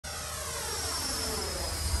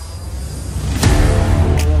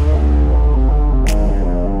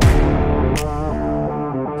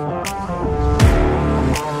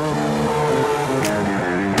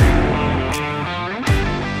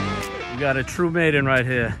Got a true maiden right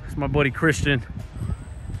here. It's my buddy Christian.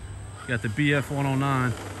 Got the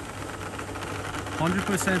BF-109.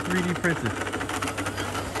 100% 3D printed.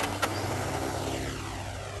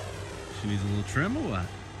 She needs a little trim or what?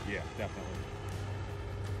 Yeah, definitely.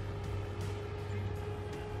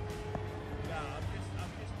 No, I'm just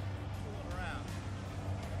fooling around.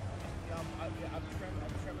 I'm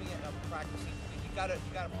trimming it and I'm practicing. You gotta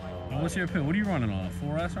Oh, what's your opinion? What are you running on? A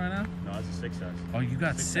 4S right now? No, it's a 6S. Oh, you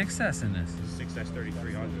got 6S in this. It's a 6S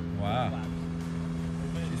 3300. Wow.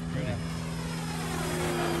 She's pretty.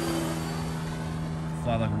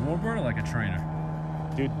 Fly like a warbird or like a trainer?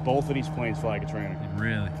 Dude, both of these planes fly like a trainer.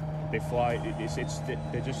 Really? They fly,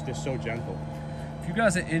 they're so gentle. If you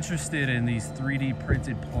guys are interested in these 3D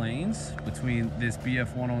printed planes between this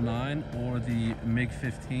BF-109 or the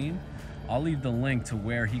MiG-15, I'll leave the link to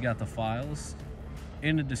where he got the files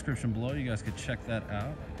in the description below. You guys could check that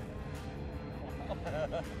out.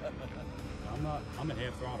 I'm at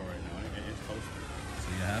half throttle right now. It's posted. So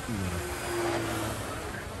you're happy with it?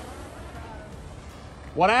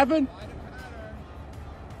 What happened?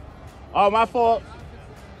 Oh, my fault.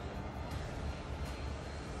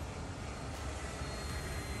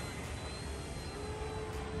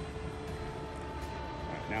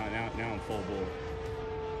 Now I'm full board.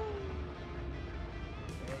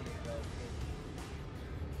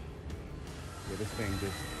 Yeah, this thing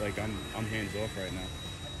just like I'm hands off right now.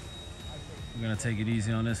 I'm gonna take it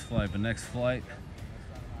easy on this flight, but next flight,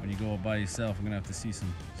 when you go by yourself, I'm gonna have to see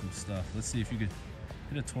some stuff. Let's see if you could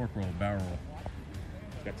hit a torque roll, barrel roll.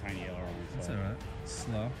 It's got tiny ailerons. That's all right.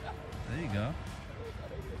 Slow. There you go.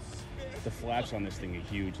 The flaps on this thing are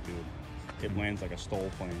huge, dude. It lands like a STOL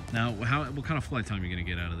plane. Now, what kind of flight time are you gonna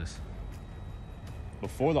get out of this?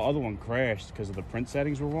 Before the other one crashed because of the print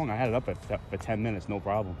settings were wrong, I had it up for 10 minutes, no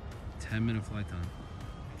problem. 10-minute flight time.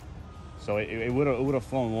 So it would have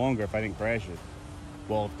flown longer if I didn't crash it.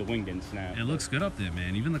 Well, if the wing didn't snap. It looks good up there,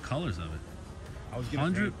 man. Even the colors of it. I was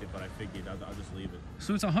gonna paint it, but I figured I'll just leave it.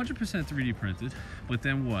 So it's 100% 3D printed, but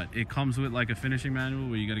then what? It comes with like a finishing manual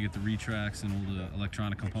where you got to get the retracts and all the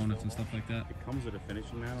electronic components and stuff like that. It comes with a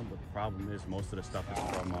finishing manual, but the problem is most of the stuff is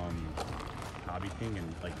from Hobby King,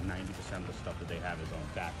 and like 90% of the stuff that they have is on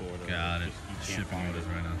back order. Got it. You can't Shipping find orders it.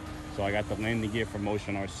 right now. So I got the landing gear from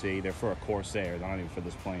Motion RC. They're for a Corsair. They're not even for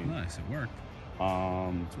this plane. Nice, it worked.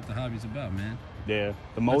 That's what the hobby's about, man. Yeah,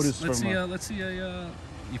 the motors let's from. Let's see a.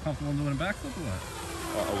 You comfortable doing a backflip or what?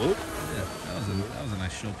 A loop? Yeah, that was a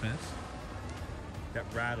nice show pass. That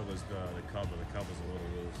rattle is the cover. The cover's a little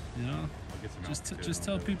loose. You know, just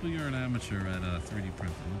tell people you're an amateur at 3D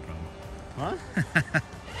printing. No problem. Huh?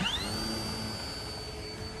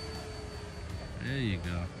 There you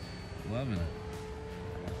go. Loving it.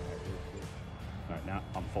 All right, now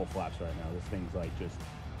I'm full flaps right now. This thing's like it's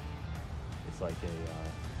like a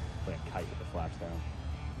kite with the flaps down.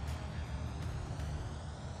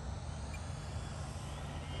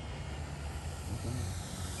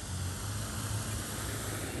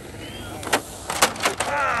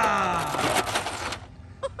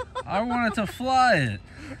 I wanted to fly it.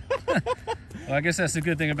 Well, I guess that's the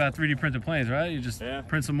good thing about 3D printed planes, right? You just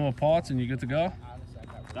print some more parts and you're good to go.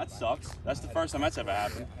 That sucks. That's the first time that's ever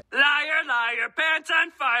happened. Liar, liar, pants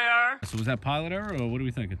on fire. So was that pilot error or what are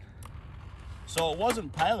we thinking? So it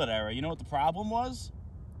wasn't pilot error. You know what the problem was?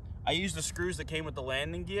 I used the screws that came with the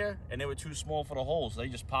landing gear, and they were too small for the holes. They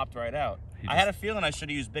just popped right out. I had a feeling I should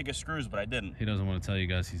have used bigger screws, but I didn't. He doesn't want to tell you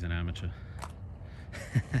guys he's an amateur.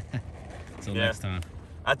 Till next time.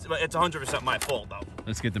 It's 100% my fault, though.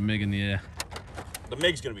 Let's get the MiG in the air. The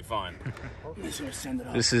MiG's gonna be fine. This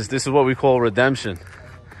is what we call redemption.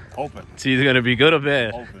 Open. It's either gonna be good or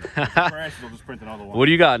bad. Open. Crash, we'll just print another one. What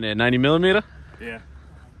do you got in there? 90mm? Yeah.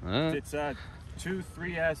 Right. It's 2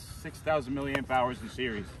 3S 6,000 milliamp hours in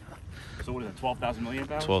series. So what is it? 12,000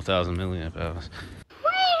 milliamp hours? 12,000 milliamp hours.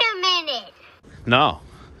 Wait a minute. No,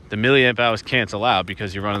 the milliamp hours cancel out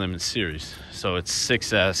because you're running them in series. So it's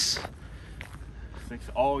 6S.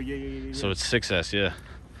 Oh yeah. So it's 6S, yeah.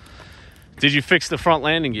 Did you fix the front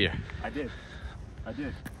landing gear? I did.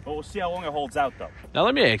 But we'll see how long it holds out, though. Now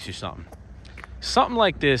let me ask you something. Something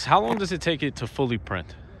like this, how long does it take it to fully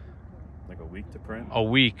print? Like a week to print? A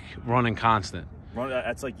week running constant.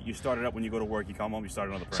 That's like you start it up when you go to work, you come home, you start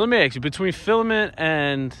another print. So let me ask you, between filament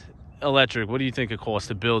and electric, what do you think it costs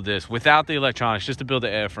to build this without the electronics, just to build the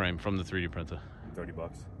airframe from the 3D printer? $30.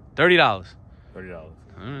 $30? $30. All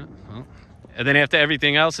right, well. And then after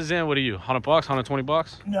everything else is in, what are you, 100 bucks, 120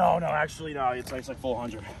 bucks? No, actually, no, it's like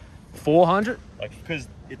 400. 400? Like, because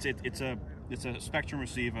it's a Spectrum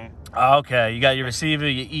receiver. Okay, you got your receiver,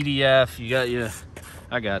 your EDF, you got your,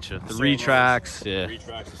 I got you. The servos, retracts, yeah. The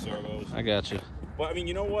retracts, the servos. I got you. But I mean,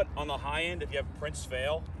 you know what? On the high end, if you have prints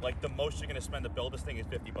fail, like the most you're gonna spend to build this thing is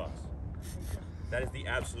 $50. That is the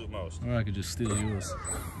absolute most. Or I could just steal yours.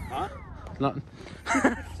 Huh? Nothing.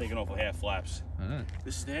 Taking off with half flaps. All right.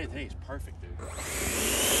 This is today is perfect, dude.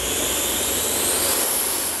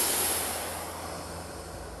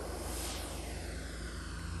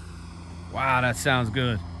 Wow, that sounds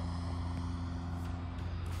good.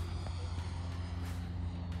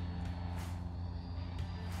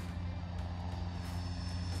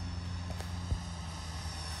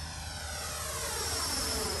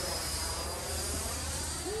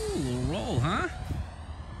 Ooh, a little roll, huh?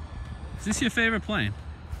 Is this your favorite plane?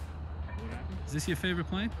 Is this your favorite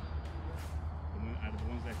plane? Out of the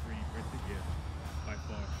ones that 3D printed, yeah, by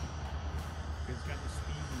far. It's got the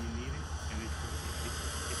speed when you need it, and it's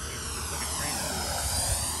like a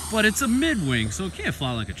trainer. But it's a mid-wing, so it can't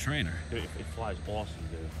fly like a trainer. Dude, it flies awesome,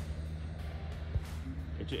 dude.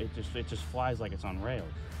 It just flies like it's on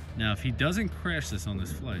rails. Now, if he doesn't crash this on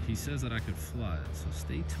this flight, he says that I could fly it, so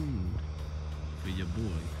stay tuned for your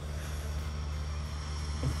boy.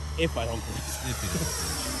 If I don't crash. If he doesn't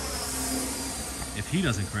crash it. If he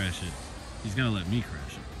doesn't crash it, he's gonna let me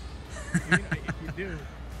crash it. I mean, if you do,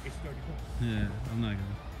 it's 30 bucks. Yeah, I'm not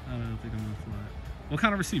gonna. I don't think I'm gonna fly it. What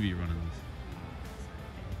kind of receiver you running this?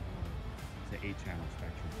 It's an 8-channel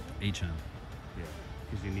spectrum. 8-channel. Yeah,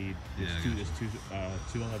 because you need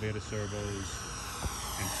two elevator servos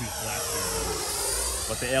and 2 flat servos.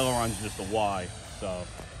 But the aileron's just a Y, so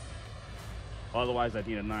otherwise I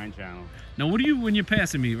need a 9-channel. Now, what do you when you're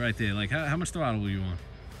passing me right there? Like, how much throttle were you on?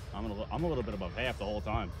 I'm a little bit above half the whole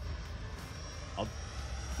time.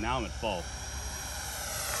 Now I'm at full.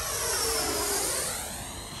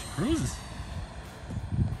 She cruises.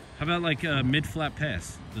 How about like a mid-flat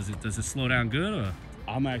pass? Does it slow down good, or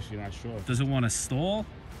I'm actually not sure. does it want to stall?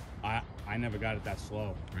 I never got it that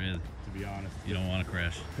slow, Really? to be honest. You don't want to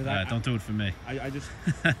crash. 'Cause All right, don't do it for me. I just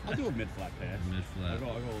I'll do a mid-flat pass. Mid-flat. I'll go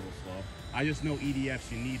a little slow. I just know EDFs,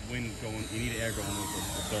 you need wind going, you need air going over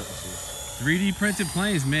the surfaces. 3D printed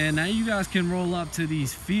planes, man. Now you guys can roll up to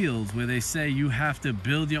these fields where they say you have to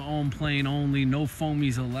build your own plane only, no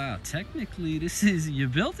foamies allowed. Technically, this is, you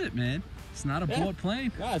built it, man. It's not a bought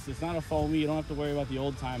plane. Yes, it's not a foamy. You don't have to worry about the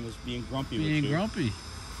old timers being grumpy with you. Being grumpy.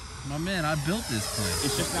 My man, I built this plane.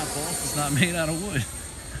 It's just not balsa. It's not made out of wood.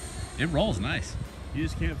 It rolls nice. You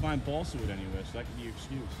just can't find balsa wood anywhere, so that could be your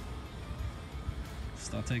excuse.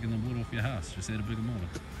 Start taking the wood off your house. Just add a bigger motor.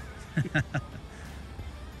 I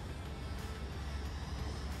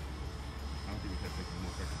don't think we could take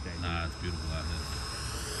more perfect day. Nah, it's beautiful out here.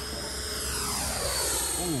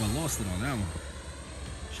 Oh, I lost it on that one.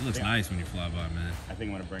 She looks nice when you fly by, man. I think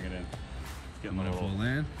I'm gonna bring it in. It's getting I'm a gonna little. full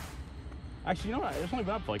land. Actually, you know what? It's only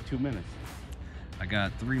been up for like 2 minutes. I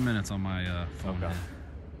got 3 minutes on my phone Okay. here.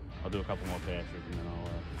 I'll do a couple more passes and then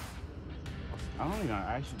I don't know.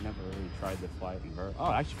 I actually never really tried to fly it inverted. Oh,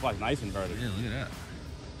 it actually flies nice inverted. Yeah, look at that.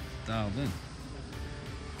 Dialed in.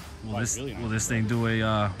 Will Flies this really nice will this thing do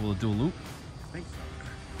a will it do a loop? I think so.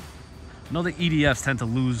 I know the EDFs tend to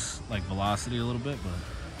lose like velocity a little bit, but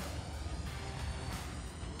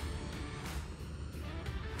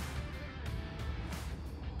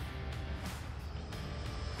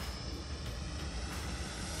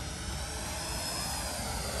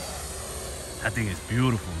that thing is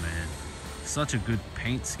beautiful, man. Such a good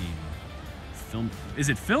paint scheme. Film. Is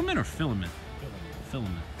it filament or filament?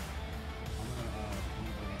 Filament.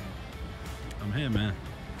 I'm here, man.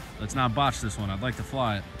 Let's not botch this one. I'd like to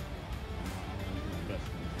fly it.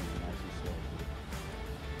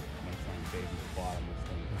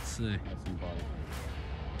 Let's see.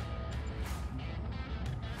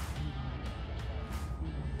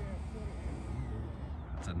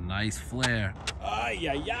 It's a nice flare.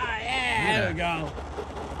 Yeah, there we go.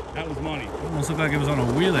 That was money. Almost looked like it was on a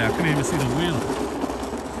wheelie. I couldn't even see the wheel.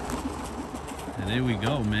 And there we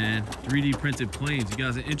go, man. 3D printed planes. You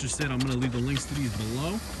guys are interested, I'm gonna leave the links to these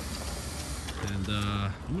below. And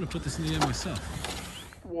I'm gonna put this in the air myself.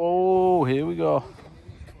 Whoa, here we go.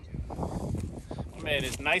 Man,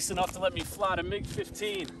 it's nice enough to let me fly the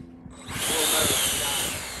MiG-15.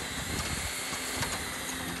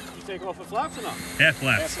 You take off the flaps or not? Half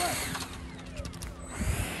flaps. Half flaps.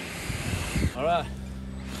 All right.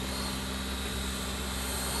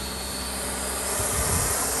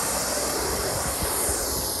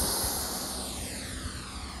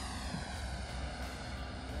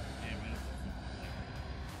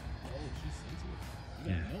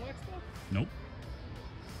 Yeah. Nope.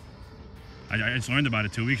 I just learned about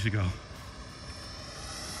it 2 weeks ago. I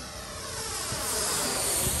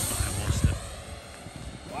lost it.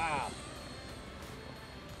 Wow.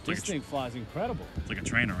 Like This thing flies incredible. It's like a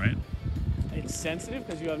trainer, right? it's sensitive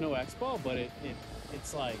because you have no expo, but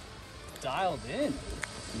it's like dialed in.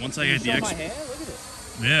 Once I get the my expo, hand, look at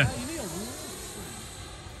this. yeah. You need a ruler.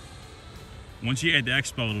 Once you add the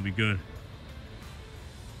expo, it'll be good.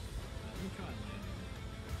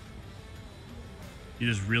 You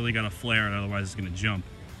just really gotta flare it, otherwise it's gonna jump.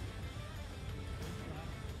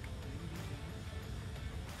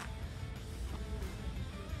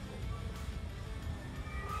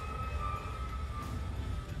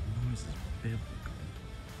 That noise is biblical.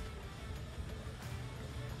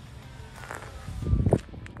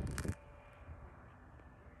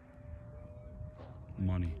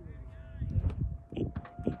 Money.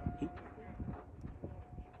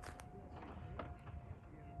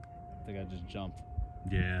 I think I just jumped.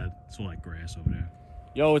 Yeah, it's all like grass over there.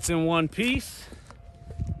 Yo, it's in one piece.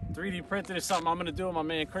 3D printed is something I'm gonna do. My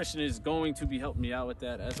man Christian is going to be helping me out with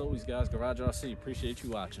that. As always, guys, Garage RC. Appreciate you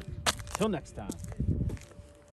watching. Till next time.